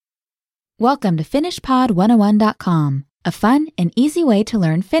Welcome to FinishPod101.com, a fun and easy way to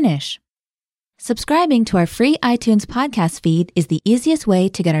learn Finnish. Subscribing to our free iTunes podcast feed is the easiest way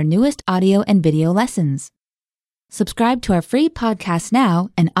to get our newest audio and video lessons. Subscribe to our free podcast now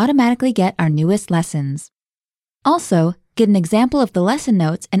and automatically get our newest lessons. Also, get an example of the lesson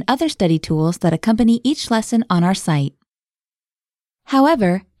notes and other study tools that accompany each lesson on our site.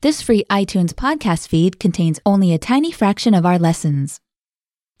 However, this free iTunes podcast feed contains only a tiny fraction of our lessons.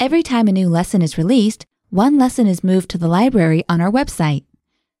 Every time a new lesson is released, one lesson is moved to the library on our website,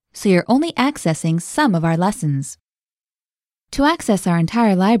 so you're only accessing some of our lessons. To access our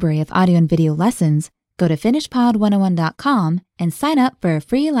entire library of audio and video lessons, go to FinishPod101.com and sign up for a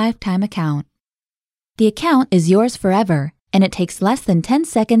free lifetime account. The account is yours forever, and it takes less than 10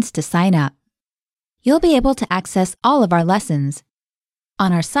 seconds to sign up. You'll be able to access all of our lessons.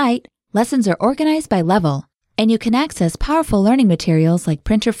 On our site, lessons are organized by level, and you can access powerful learning materials like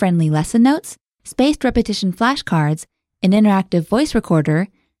printer-friendly lesson notes, spaced repetition flashcards, an interactive voice recorder,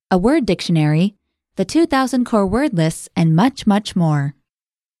 a word dictionary, the 2,000 core word lists, and much, much more.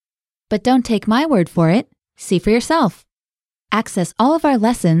 But don't take my word for it. See for yourself. Access all of our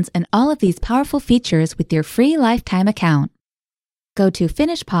lessons and all of these powerful features with your free lifetime account. Go to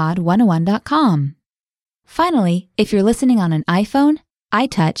FinishPod101.com. Finally, if you're listening on an iPhone,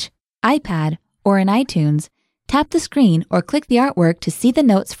 iTouch, iPad, or in iTunes, tap the screen or click the artwork to see the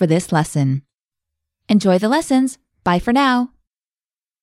notes for this lesson. Enjoy the lessons. Bye for now.